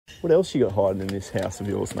What else you got hiding in this house of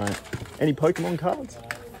yours, mate? Any Pokemon cards?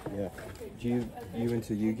 Yeah. Do you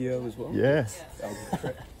into Yu-Gi-Oh as well? Yeah.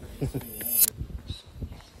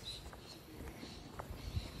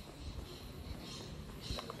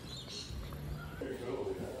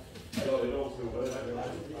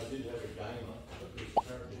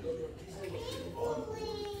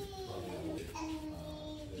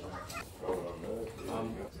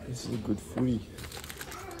 This is a good footy.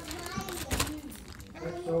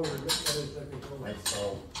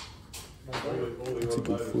 It's a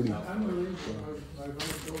good footy.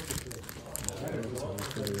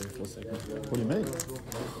 What do you mean?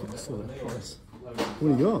 I saw that price. What do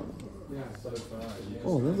you got?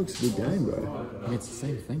 Oh, that looks a good game, bro. Yeah, it's the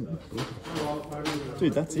same thing.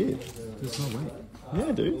 Dude, that's it. There's no way.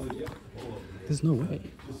 Yeah, dude. There's no way.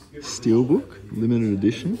 Steelbook, limited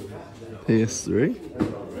edition, PS3.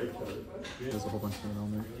 There's a whole bunch of it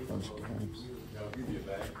on there. A bunch of games.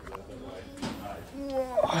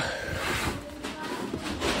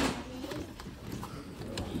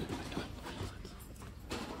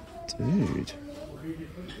 Dude.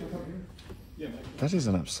 That is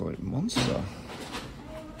an absolute monster.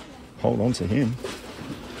 Hold on to him.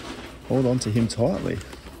 Hold on to him tightly.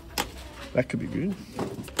 That could be good.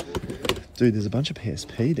 Dude, there's a bunch of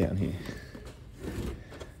PSP down here.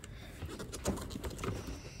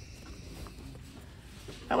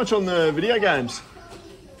 How much on the video games?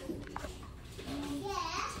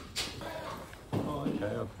 Oh, okay.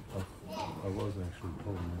 I was actually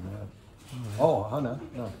pulling them out. Oh, Hannah?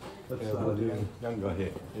 No. That's the young guy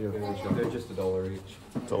here. They're just $1 each.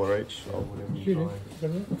 $1 each. Oh, whatever you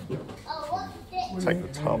find. Take the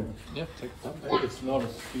tub. Yeah, take that. It's not a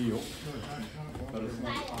steel, but it's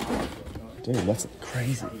not. Dude, that's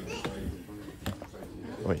crazy.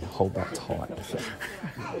 Wait, hold that tight.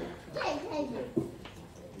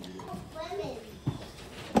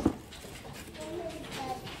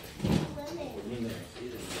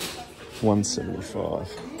 $175.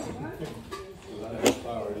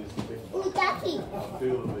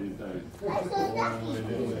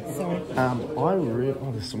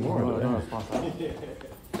 Oh, there's some more over there.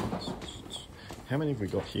 How many have we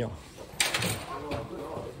got here?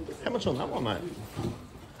 How much on that one, mate?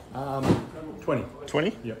 20.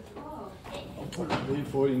 20? Yep. Leave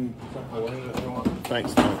for you if you want.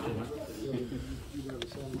 Thanks, mate.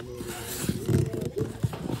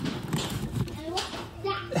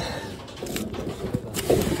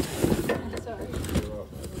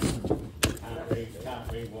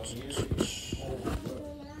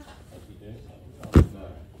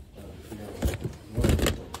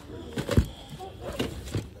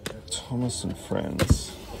 Thomas and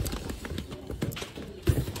Friends.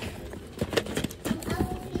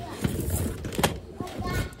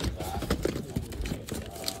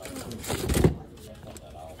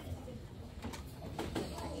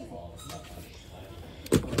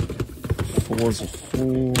 Fours of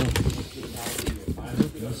 4.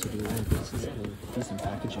 Decent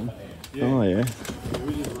packaging. Oh yeah.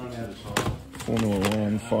 Formula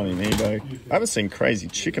 1, Finding Nemo. I haven't seen Crazy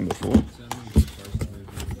Chicken before.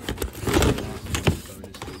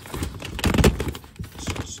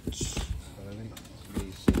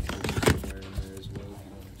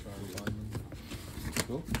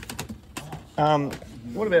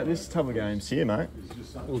 What about this tub of games here, mate?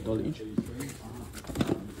 All $1 each.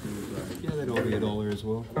 Yeah, that'd all be $1 as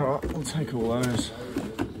well. Alright, we'll take all those.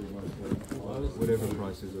 Whatever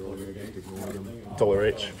prices are all there, just ignore them.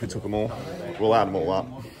 $1 each if we took them all. We'll add them all up.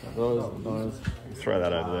 Those. Throw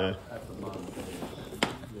that over there.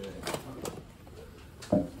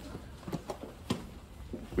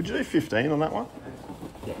 Would you do 15 on that one?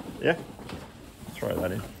 Yeah. Yeah? Throw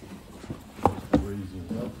that in.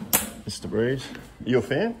 Mr. Breeze. You a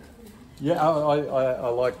fan? Yeah, I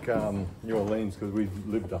like New Orleans because we've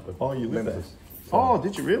lived up at Oh, you live there? Memphis. Oh,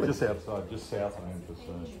 did you really? Just outside, just south of Memphis.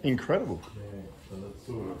 So, Incredible. yeah, so that's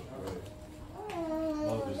sort of where a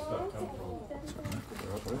lot of this stuff comes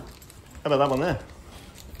from. How about that one there?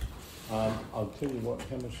 I'll tell you what,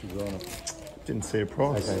 how much is on it? Didn't see a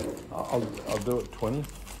price. Okay, I'll do it 20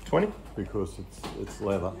 20? because it's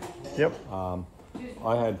leather. Yep.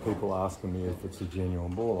 I had people asking me if it's a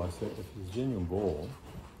genuine ball. I said, if it's a genuine ball,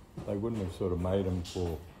 they wouldn't have sort of made them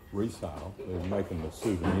for resale. They're making the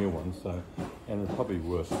souvenir ones, so, and it's probably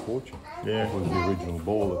worth a fortune. Yeah. It was the original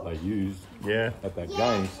ball that they used Yeah. at that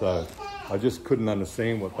game, so I just couldn't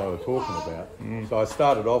understand what they were talking about. So I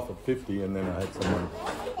started off at 50, and then I had someone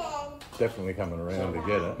definitely coming around to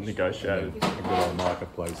get it. Negotiated. And a good old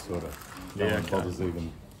marketplace sort of. No Yeah, one okay. bothers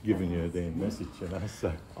even giving you a damn message, you know.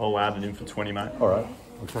 So I'll add it in for 20, mate. all right,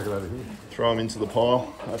 I'll chuck it over here. Throw them into the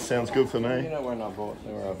pile. That sounds good for You me. know where I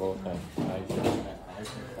bought that?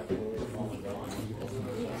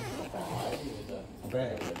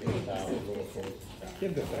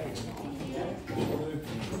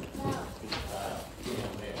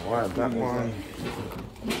 Alright, that one.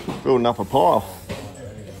 Building up a pile.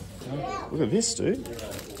 Look at this, dude.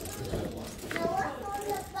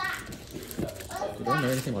 You don't know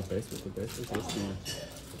anything about Facebook, but Facebook's listing.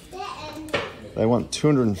 They want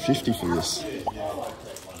 250 for this.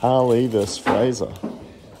 Ali vs Fraser.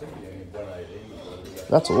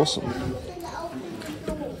 That's awesome.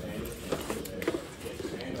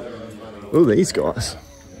 Look at these guys.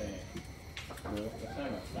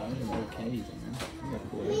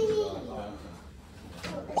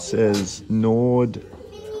 It says Nord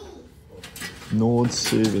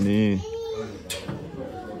Souvenir.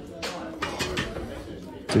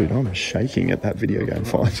 Dude, I'm shaking at that video game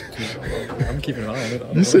fight. I'm keeping an eye on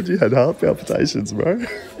it. You said you had heart palpitations, bro.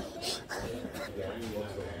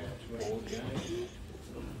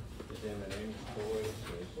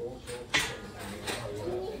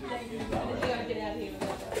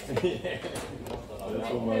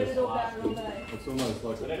 It's almost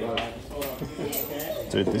like a drug.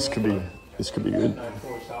 Dude, this could be good.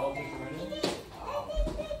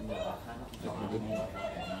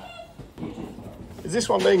 Is this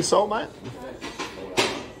one being sold, mate?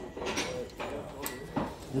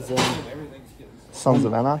 There's, Sons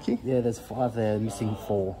of Anarchy? yeah, there's 5 there, missing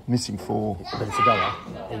 4. Missing 4. But it's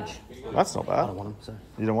 $1 each. That's not I bad. don't want them, so.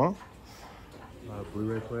 You don't want them?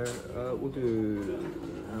 Blu-ray player. We'll do.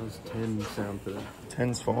 How's 10 sound for that?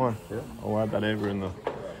 10's fine. Yeah. I'll add that over in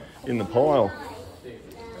the pile.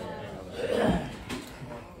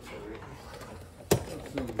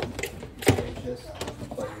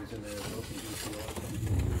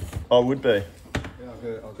 I would be.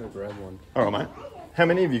 Yeah, I'll go grab one. All right, mate. How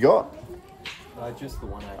many have you got? Just the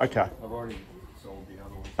one. Actually. Okay. I've already sold the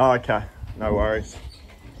other one. Oh, okay. No worries.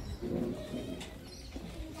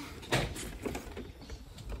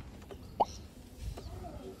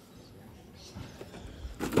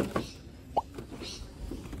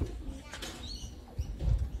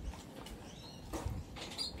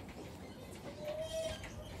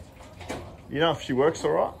 You know if she works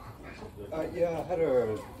all right? Yeah, I had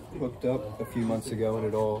her hooked up a few months ago, and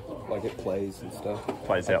it all it plays and stuff.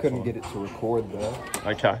 Plays I out couldn't fine. get it to record though,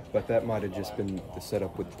 Okay. but that might have just been the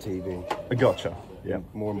setup with the TV. I gotcha. Yeah.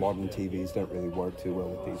 More modern TVs don't really work too well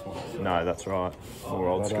with these ones. No, that's right. More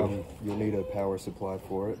old But school. you'll need a power supply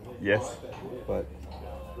for it, Yes. but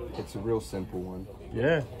it's a real simple one.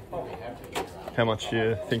 Yeah. How much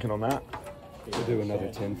you thinking on that? We'll do another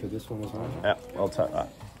 10 for this one as well. Yeah, I'll take that.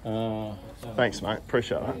 Thanks, mate.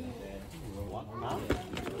 Appreciate that.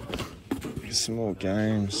 Some more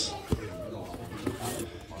games.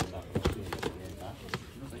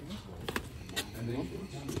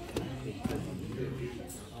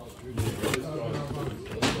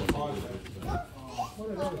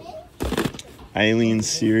 Alien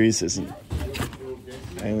series is an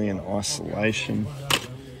Alien Isolation.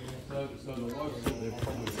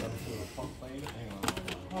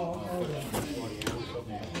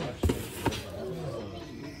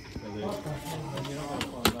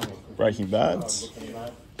 Breaking Bads.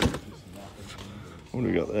 What do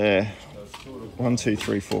we got there? 1, 2,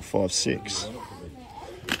 3, 4, 5, 6.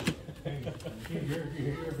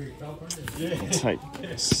 I'll take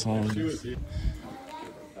Sons.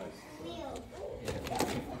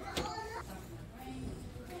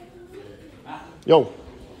 Yo.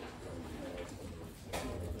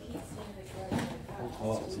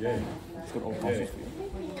 Oh, yeah. It's got all consoles for you.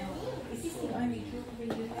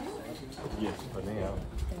 Yes, for now.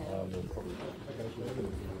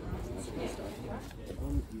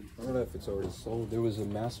 I don't know if it's already sold. There was a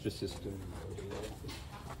Master System.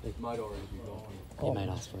 It might already be gone. You may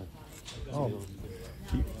ask for it. Oh.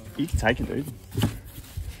 You can take it, dude.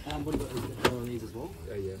 What about one of these as well?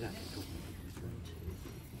 Yeah. Cool.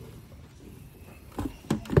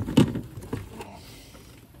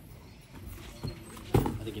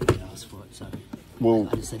 I think you may ask for it, so. Well,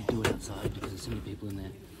 I just said do it outside because there's so many people in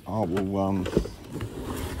there. oh, well,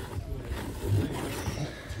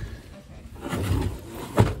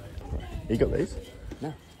 you got these?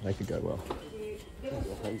 No. They could go well.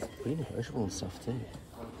 It's pretty negotiable and stuff too.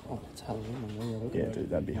 Oh, it's Halloween. Yeah, dude,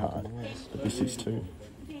 that'd be hard. But this is too.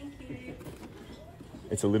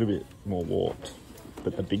 It's a little bit more warped,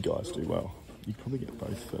 but the big guys do well. You'd probably get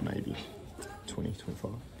both for maybe 20,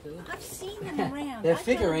 25. I've seen them around. They're I don't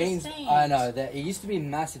figurines. understand. I know. It used to be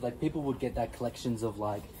massive. Like people would get that collections of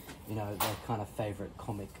like, you know, their kind of favorite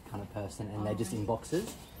comic kind of person, and they're just in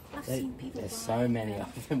boxes. I've seen people. There's so many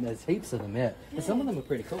of them. There's heaps of them, yeah. But some of them are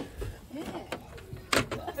pretty cool. Yeah.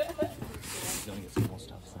 He's going to get some more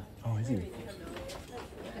stuff, so. Oh, is he?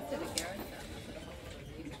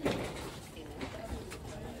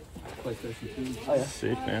 PlayStation 2. Oh, yeah.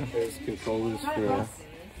 Sick, man. There's controllers for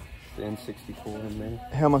the N64 in there.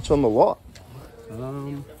 How much on the lot?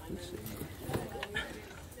 Let's see.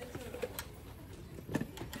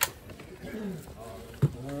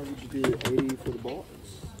 Would you do 80 for the box?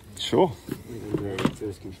 Sure.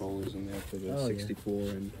 There's controllers in there for the 64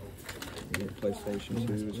 and PlayStation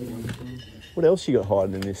 2 as well. What else you got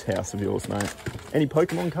hiding in this house of yours, mate? Any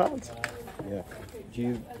Pokemon cards? Yeah.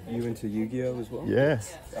 You into Yu-Gi-Oh as well? Yeah.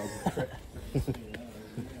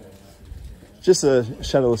 Just a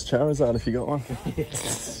Shadowless Charizard if you got one.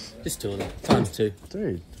 Just 2 of them. Times 2.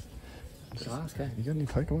 Dude, Just ask, eh? you got any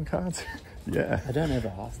Pokemon cards? Yeah. I don't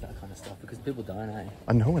ever ask that kind of stuff because people don't, eh?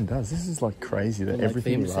 No one does. This is like crazy that Like,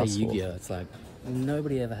 everything for you him to ask say for. Yu-Gi-Oh, it's like,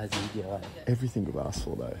 nobody ever has Yu-Gi-Oh, eh? Everything you've asked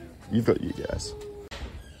for though. You've got Yu-Gi-Ohs.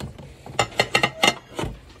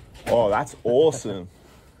 Oh, that's awesome.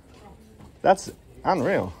 That's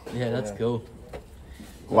unreal. Yeah, that's cool.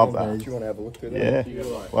 Love Do that. you want to have a look through that? Yeah.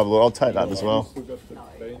 Love it. I'll take that as well.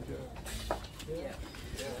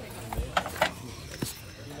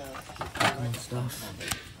 Old stuff.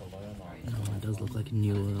 Oh, it does look like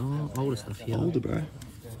newer. Oh, older stuff here. Older, bro.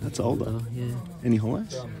 That's older. Yeah. Any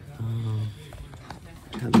highlights? I'll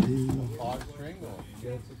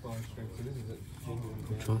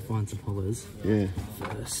try to find some hollows Yeah.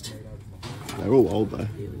 first. They're all old though.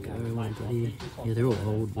 Here we go. Bloody. Yeah, they're all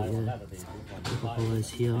old, but yeah. Couple hollows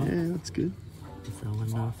here. Yeah, that's good. Is that one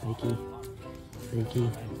now? Fakey.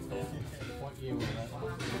 Fakey.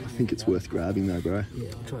 I think it's worth grabbing though, bro. Yeah,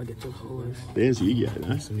 I'll try to get those hollows. There's Yu-Gi-Oh,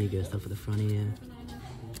 though. Some Yu-Gi-Oh stuff at the front here.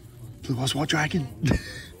 Blue Eyes White Dragon.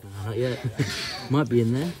 Not yet. Might be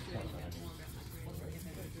in there.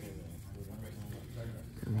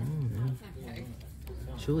 Come on, man.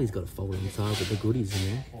 Surely he's got a folder inside with the goodies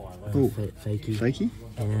in there. Oh, Fakey. Fakey?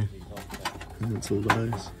 Yeah. And that's all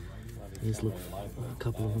those. Here's look, a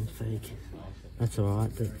couple of them fake. That's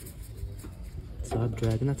alright, but Cyber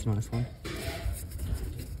Dragon, that's a nice one.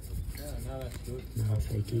 No,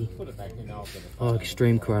 fakey. Oh,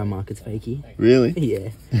 Extreme Cryo Market's fakey. Really? Yeah.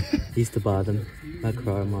 Used to buy them at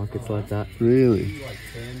Cryo Markets like that. Really?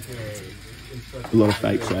 A lot of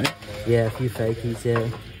fakes, eh? Yeah, a few fakies, yeah.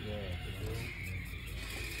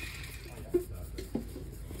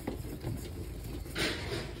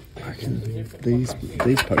 I reckon these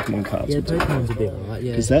Pokemon cards. Yeah, Pokemon's a bit alright,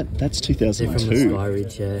 yeah. Because that's They're from the 2002.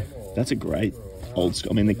 Skyridge, yeah. That's a great old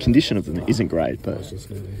school. I mean, the condition of them isn't great, but It's just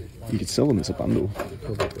new. you could sell them as a bundle.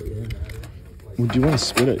 Probably, yeah. Well, do you want to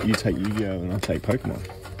split it? You take Yu-Gi-Oh and I take Pokemon.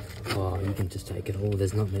 Oh, you can just take it all.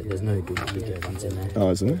 There's no good Yu-Gi-Oh ones in there.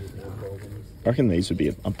 Oh, isn't it? I reckon these would be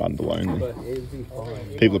a bundle only.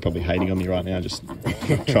 People are probably hating on me right now, just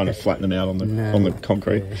trying to flatten them out on the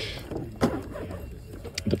concrete. Yeah.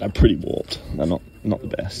 But they're pretty warped. They're not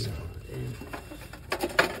the best.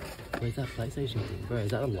 Where's that PlayStation thing, bro?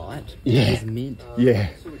 Is that a light? Yeah. It's mint. Yeah.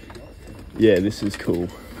 Yeah, this is cool.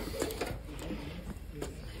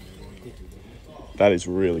 That is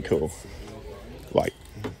really cool. Like,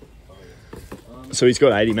 so he's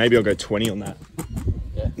got 80. Maybe I'll go 20 on that.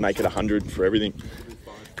 Make it 100 for everything.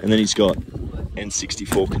 And then he's got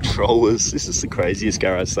N64 controllers. This is the craziest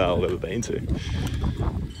garage sale I've ever been to.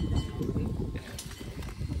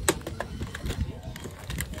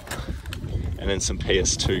 And then some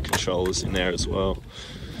PS2 controllers in there as well.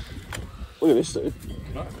 Look at this, dude.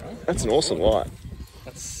 That's an awesome light.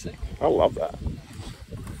 That's sick. I love that.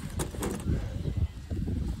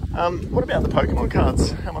 What about the Pokemon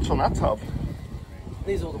cards? How much on that tub?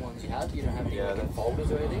 These are all the ones you have? You don't have any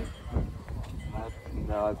folders or anything?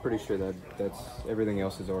 No, I'm pretty sure that's everything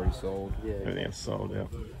else is already sold. Yeah. Everything else sold, yeah.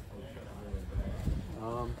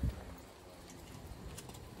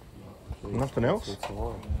 Nothing else? It's a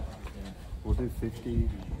lot. We'll do 50.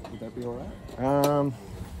 Would that be alright?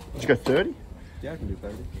 Did you go 30? Yeah, I can do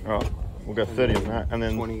 30. Alright, we'll go 30 on that. And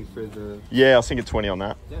then 20 for the. yeah, I was thinking 20 on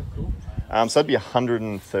that. Yeah, cool. So that'd be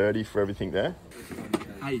 130 for everything there.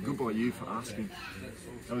 Hey, good by you for asking.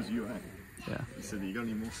 That was you, eh? Yeah. You said, you got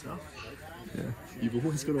any more stuff? Yeah. You've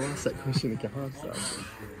always got to ask that question at garage sales.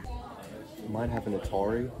 Might have an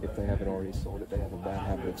Atari if they haven't already sold it. They have a bad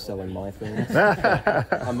habit of selling my things.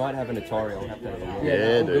 I might have an Atari. I'll have to have a look.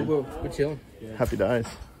 Yeah, dude. We're chilling. Happy days.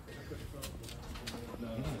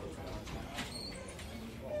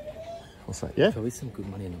 What's that? Yeah, Probably some good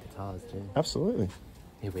money in the guitars too. absolutely.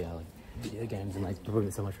 Here we are, like video games, and like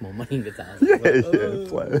probably so much more money in guitars. Yeah, Like, yeah,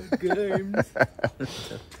 play. games.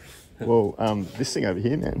 Well, this thing over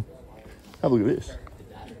here, man. Have a look at this.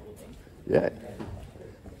 Yeah.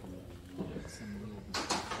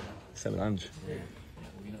 700.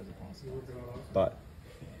 But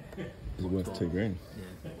is it worth $2,000?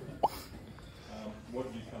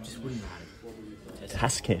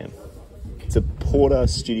 Tascam. It's a Porter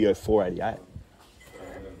Studio 488.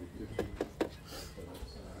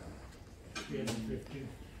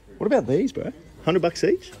 What about these, bro? $100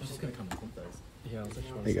 each? I was just gonna come and put those. Yeah, I was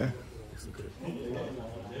actually. There you go.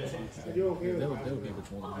 They would be a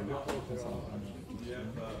bit more than 100.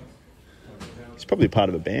 He's probably part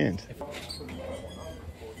of a band.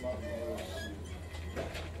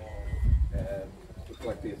 Looks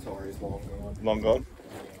like the Atari's long gone. Long gone.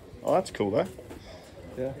 Oh, that's cool though.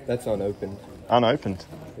 Yeah, that's unopened. Unopened.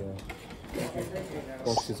 Yeah.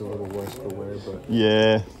 Box is a little worse for wear, but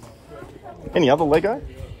Yeah. Any other Lego?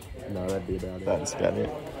 no, that'd be about it. That's about it.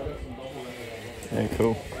 Yeah,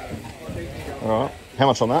 cool. All right. How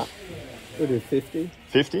much on that? We'll do 50.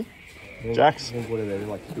 50? Jacks? What are they,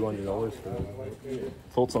 like $200 for them?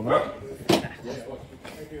 Thoughts on that?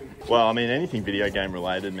 Well, I mean, anything video game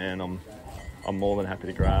related, man, I'm more than happy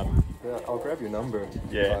to grab. Yeah, I'll grab your number.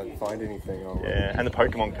 Yeah. If I find anything, I'll... Yeah, and the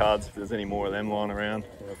Pokemon cards, if there's any more of them lying around,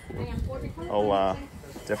 I'll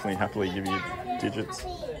definitely happily give you digits.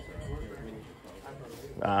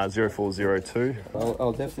 0402.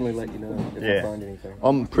 I'll definitely let you know if I find anything.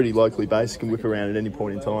 I'm pretty locally based, can whip around at any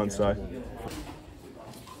point in time, so.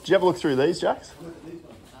 Did you have a look through these, Jacks?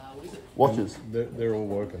 Watches? They're all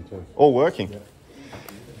working too. All working?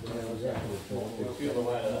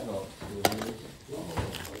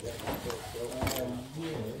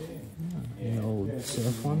 The old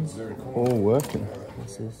surf ones. All working.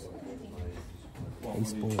 What's this?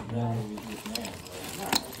 Esport now.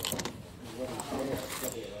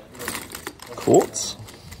 Quartz?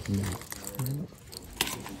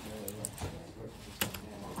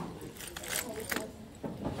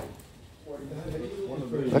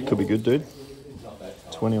 That could be good, dude.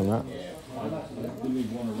 20 on that.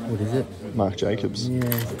 What is it? Marc Jacobs. Yeah.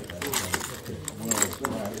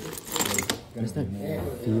 I just don't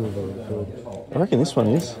feel very good. I reckon this one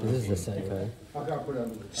is. This is the Seiko.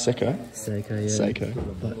 Seiko? Seiko, yeah. Seiko.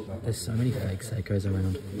 But there's so many fake Seikos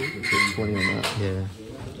around. 20 on that. Yeah.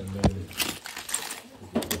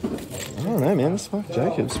 I don't know, man. It's Marc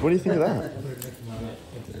Jacobs. What do you think of that?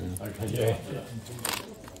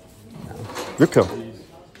 Ripco.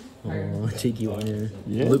 Oh, cheeky one, yeah.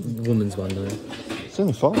 Yeah. Woman's one, though. It's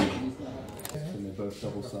only 5.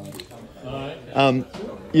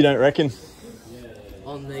 You don't reckon?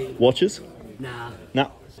 On the... Watches? Nah.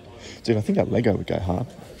 No. Dude, I think that Lego would go hard.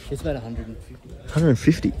 It's about 150.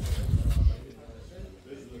 150.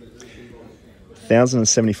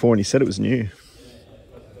 1,074, and he said it was new.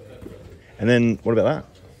 And then, what about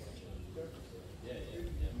that?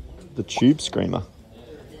 The Tube Screamer.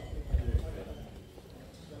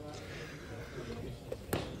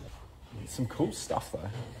 Some cool stuff, though.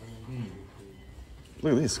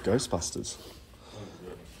 Look at this, Ghostbusters.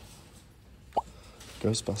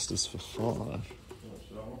 Ghostbusters for 5.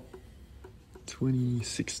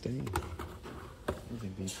 2016. I don't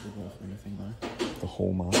think these would work for anything though. The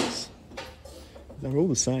hallmarks. They're all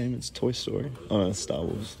the same. It's Toy Story. Oh, no, it's Star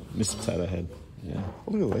Wars. Mr. Potato Head. Yeah.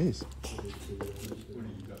 Oh, look at these.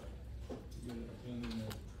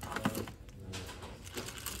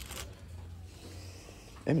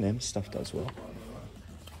 M&M stuff does well.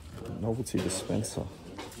 Novelty dispenser.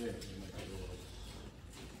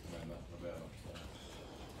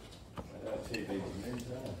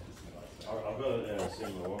 I've got a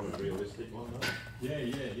similar one, a realistic one though. Yeah.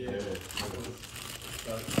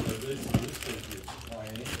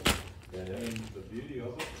 The beauty of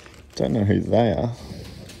it. Don't know who they are.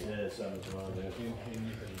 Yeah, so much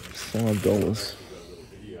 $5.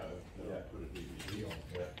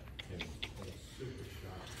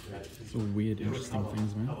 It's all weird, interesting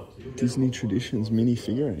things, man. Disney Traditions mini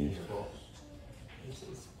figurine.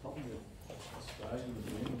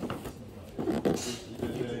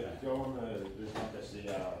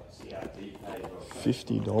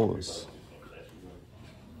 $50.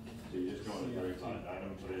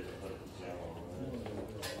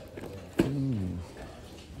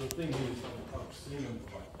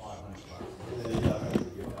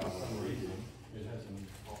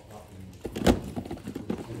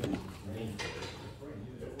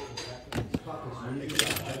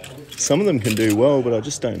 Some of them can do well, but I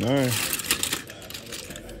just don't know.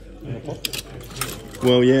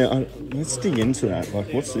 Well, yeah, let's dig into that.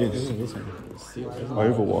 Like, what's this?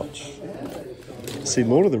 Overwatch. See,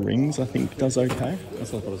 Lord of the Rings, I think, does okay.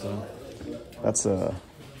 That's what I thought it was. That's a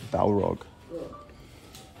Balrog.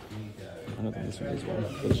 I don't think this one is one,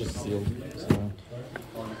 but it's just sealed. So.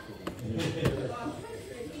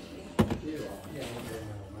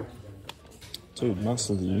 Dude,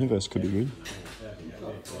 Master of the Universe could be good.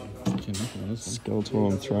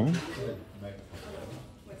 Skeletor on throne.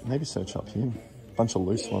 Maybe search up him. Bunch of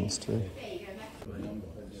loose ones too.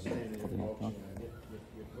 Probably not, no.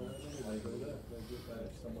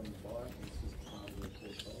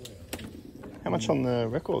 How much on the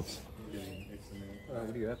records?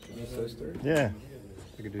 What do you have? Those three? Yeah.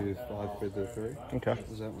 I could do 5 for the 3. Okay.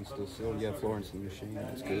 Is that one still sealed? Yeah, Florence and the Machine.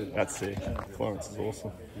 That's good. That's it. Florence is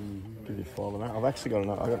awesome. Give you 5 on that. I've actually got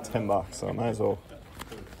another. I got $10, so I may as well.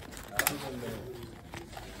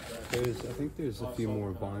 I think there's a few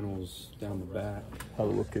more vinyls down the back. Have a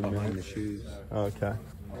look in there. Behind the shoes. Okay.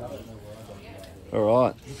 All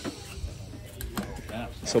right.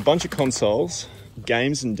 So a bunch of consoles,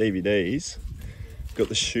 games and DVDs. Got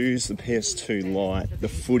the shoes, the PS2 Lite, the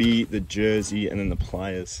footy, the jersey, and then the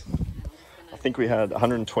players. I think we had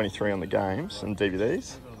 123 on the games and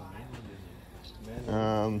DVDs.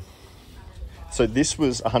 So this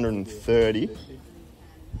was 130.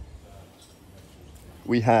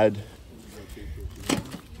 We had...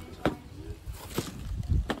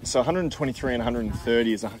 So 123 and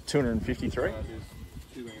 130 is 253.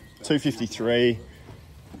 253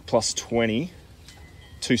 plus 20,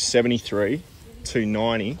 273.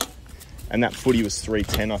 290, and that footy was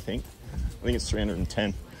 310. I think it's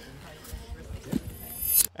 310.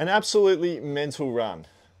 An absolutely mental run.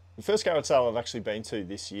 The first garage sale I've actually been to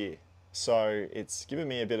this year, so it's given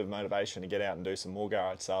me a bit of motivation to get out and do some more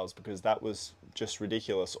garage sales, because that was just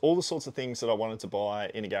ridiculous. All the sorts of things that I wanted to buy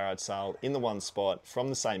in a garage sale in the one spot from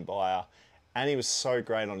the same buyer, and he was so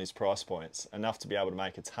great on his price points, enough to be able to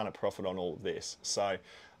make a ton of profit on all of this. So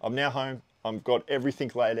I'm now home. I've got everything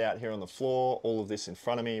laid out here on the floor, all of this in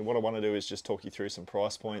front of me. What I want to do is just talk you through some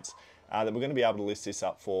price points that we're going to be able to list this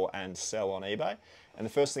up for and sell on eBay. And the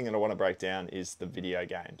first thing that I want to break down is the video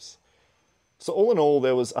games. So all in all,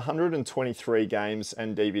 there was 123 games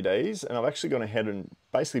and DVDs, and I've actually gone ahead and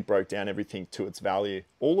basically broke down everything to its value.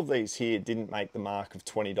 All of these here didn't make the mark of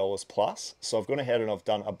 $20 plus, so I've gone ahead and I've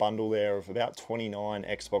done a bundle there of about 29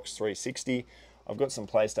 Xbox 360. I've got some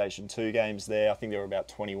PlayStation 2 games there. I think there were about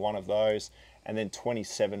 21 of those, and then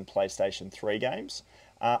 27 PlayStation 3 games.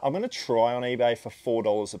 I'm going to try on eBay for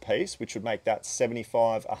 $4 a piece, which would make that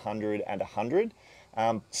 75, 100, and 100.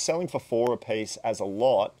 Selling for $4 a piece as a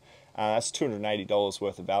lot, that's $280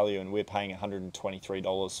 worth of value, and we're paying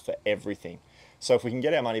 $123 for everything. So if we can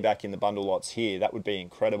get our money back in the bundle lots here, that would be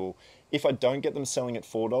incredible. If I don't get them selling at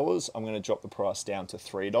 $4, I'm going to drop the price down to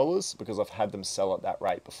 $3 because I've had them sell at that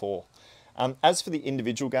rate before. As for the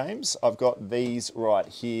individual games, I've got these right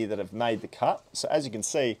here that have made the cut. So as you can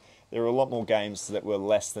see, there are a lot more games that were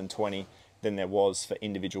less than 20 than there was for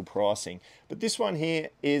individual pricing. But this one here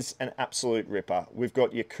is an absolute ripper. We've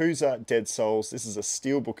got Yakuza Dead Souls. This is a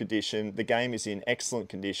Steelbook edition. The game is in excellent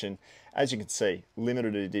condition. As you can see,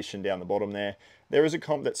 limited edition down the bottom there. There is a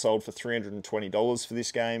comp that sold for $320 for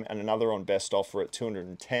this game and another on best offer at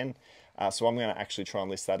 $210. So I'm going to actually try and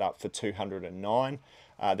list that up for $209.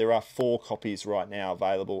 There are 4 copies right now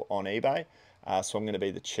available on eBay, so I'm going to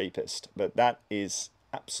be the cheapest. But that is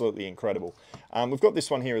absolutely incredible. We've got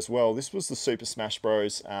this one here as well. This was the Super Smash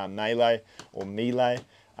Bros. Melee.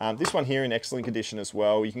 This one here in excellent condition as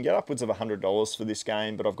well. You can get upwards of $100 for this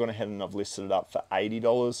game, but I've gone ahead and I've listed it up for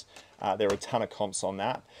 $80. There are a ton of comps on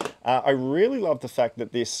that. I really love the fact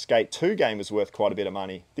that this Skate 2 game is worth quite a bit of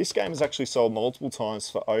money. This game has actually sold multiple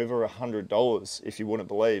times for over $100, if you wouldn't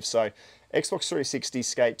believe. So Xbox 360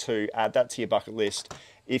 Skate 2, add that to your bucket list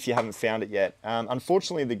if you haven't found it yet.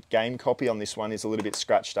 Unfortunately, the game copy on this one is a little bit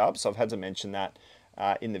scratched up, so I've had to mention that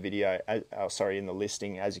in the video, in the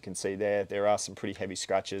listing. As you can see there are some pretty heavy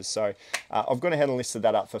scratches. So I've gone ahead and listed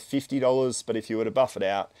that up for $50, but if you were to buff it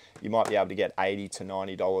out, you might be able to get $80 to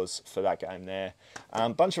 $90 for that game there.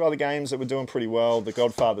 Bunch of other games that were doing pretty well. The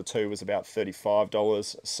Godfather 2 was about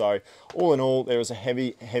 $35. So all in all, there was a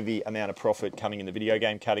heavy amount of profit coming in the video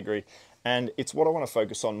game category. And it's what I want to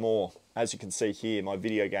focus on more. As you can see here, my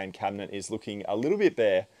video game cabinet is looking a little bit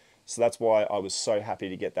bare. So that's why I was so happy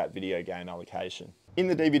to get that video game allocation. In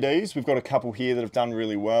the DVDs, we've got a couple here that have done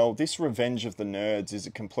really well. This Revenge of the Nerds is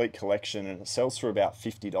a complete collection and it sells for about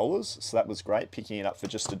 $50. So that was great, picking it up for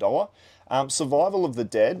just $1. Survival of the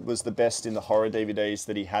Dead was the best in the horror DVDs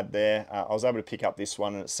that he had there. I was able to pick up this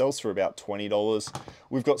one and it sells for about $20.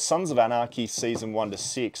 We've got Sons of Anarchy Season 1 to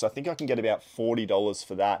 6. I think I can get about $40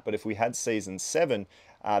 for that. But if we had Season 7,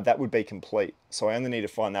 that would be complete. So I only need to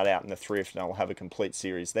find that out in the thrift, and I'll have a complete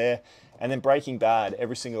series there. And then Breaking Bad,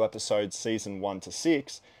 every single episode, season 1 to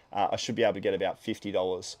 6, I should be able to get about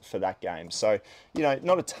 $50 for that game. So, you know,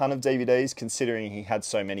 not a ton of DVDs considering he had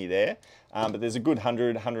so many there, but there's a good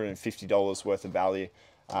 $150 worth of value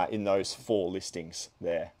in those 4 listings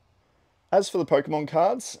there. As for the Pokemon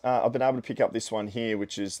cards, I've been able to pick up this one here,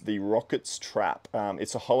 which is the Rocket's Trap.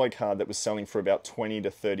 It's a holo card that was selling for about $20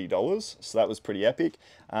 to $30, so that was pretty epic.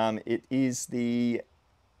 It is the,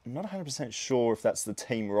 I'm not 100% sure if that's the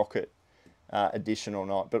Team Rocket edition or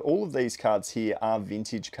not, but all of these cards here are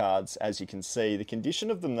vintage cards, as you can see. The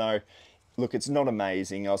condition of them though, look, it's not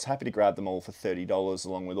amazing. I was happy to grab them all for $30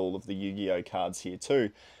 along with all of the Yu-Gi-Oh cards here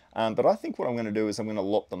too. But I think what I'm going to do is I'm going to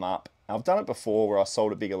lot them up. I've done it before where I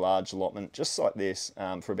sold a bigger large allotment just like this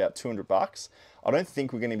for about $200. I don't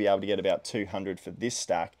think we're going to be able to get about 200 for this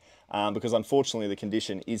stack because unfortunately the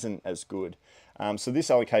condition isn't as good. So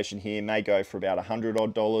this allocation here may go for about $100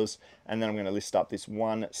 odd, and then I'm going to list up this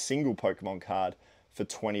one single Pokemon card for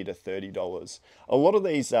 $20 to $30. A lot of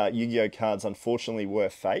these Yu-Gi-Oh cards unfortunately were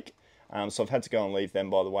fake. So I've had to go and leave them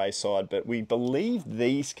by the wayside, but we believe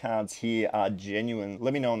these cards here are genuine.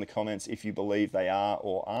 Let me know in the comments if you believe they are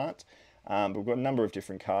or aren't. But we've got a number of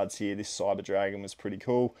different cards here. This Cyber Dragon was pretty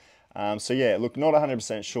cool. So yeah, look, not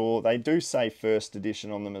 100% sure. They do say first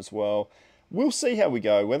edition on them as well. We'll see how we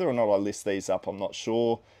go. Whether or not I list these up, I'm not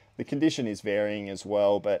sure. The condition is varying as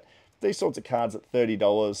well, but these sorts of cards at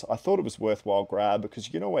 $30, I thought it was worthwhile grab because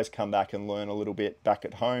you can always come back and learn a little bit back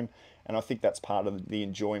at home. And I think that's part of the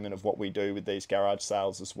enjoyment of what we do with these garage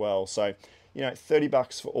sales as well. So, you know,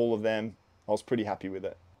 $30 for all of them. I was pretty happy with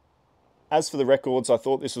it. As for the records, I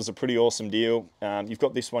thought this was a pretty awesome deal. You've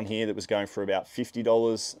got this one here that was going for about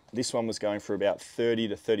 $50. This one was going for about $30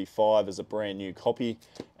 to $35 as a brand new copy.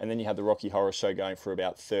 And then you had the Rocky Horror Show going for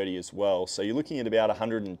about $30 as well. So you're looking at about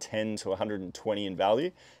 $110 to $120 in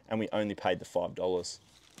value, and we only paid the $5.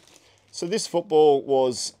 So this football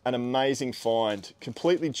was an amazing find,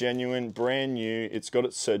 completely genuine, brand new. It's got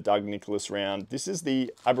its Sir Doug Nicholas round. This is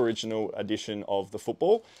the Aboriginal edition of the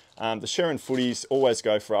football. The Sharon footies always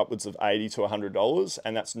go for upwards of $80 to $100,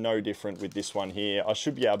 and that's no different with this one here. I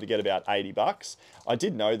should be able to get about $80. I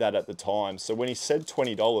did know that at the time, so when he said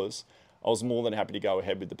 $20, I was more than happy to go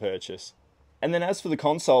ahead with the purchase. And then as for the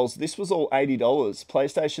consoles, this was all $80.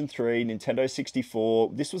 PlayStation 3, Nintendo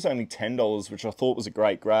 64, this was only $10, which I thought was a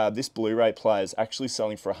great grab. This Blu-ray player is actually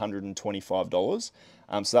selling for $125.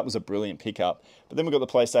 So that was a brilliant pickup. But then we've got the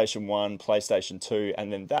PlayStation 1, PlayStation 2,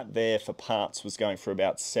 and then that there for parts was going for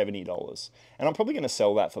about $70. And I'm probably going to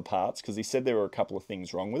sell that for parts because he said there were a couple of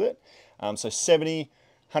things wrong with it. So 70,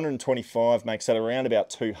 125 makes that around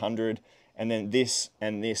about 200. And then this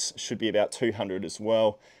and this should be about 200 as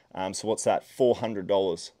well. So what's that?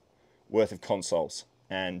 $400 worth of consoles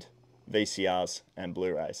and VCRs and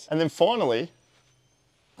Blu-rays. And then finally,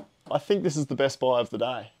 I think this is the best buy of the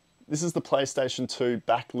day. This is the PlayStation 2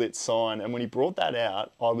 backlit sign, and when he brought that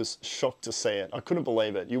out, I was shocked to see it. I couldn't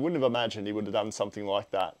believe it. You wouldn't have imagined he would have done something like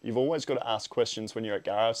that. You've always got to ask questions when you're at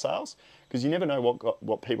garage sales, because you never know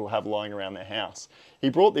what people have lying around their house. He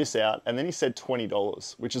brought this out, and then he said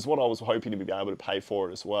 $20, which is what I was hoping to be able to pay for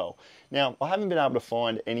it as well. Now, I haven't been able to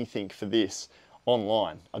find anything for this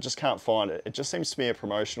online. I just can't find it. It just seems to be a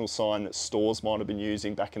promotional sign that stores might have been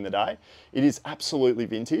using back in the day. It is absolutely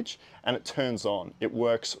vintage and it turns on. It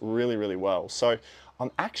works really, really well. So I'm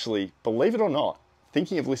actually, believe it or not,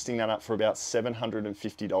 thinking of listing that up for about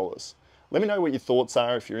 $750. Let me know what your thoughts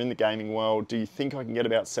are if you're in the gaming world. Do you think I can get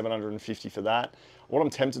about $750 for that? What I'm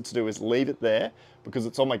tempted to do is leave it there because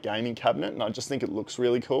it's on my gaming cabinet and I just think it looks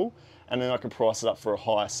really cool. And then I can price it up for a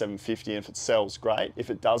higher $750, and if it sells, great. If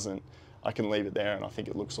it doesn't, I can leave it there and I think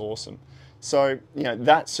it looks awesome. So, you know,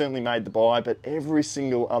 that certainly made the buy, but every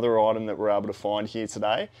single other item that we're able to find here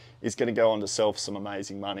today is going to go on to sell for some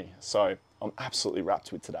amazing money. So I'm absolutely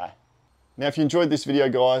wrapped with today. Now, if you enjoyed this video,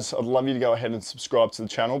 guys, I'd love you to go ahead and subscribe to the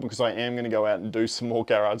channel because I am going to go out and do some more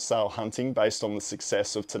garage sale hunting based on the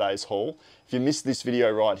success of today's haul. If you missed this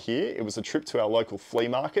video right here, it was a trip to our local flea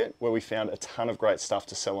market where we found a ton of great stuff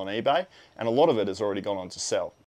to sell on eBay, and a lot of it has already gone on to sell.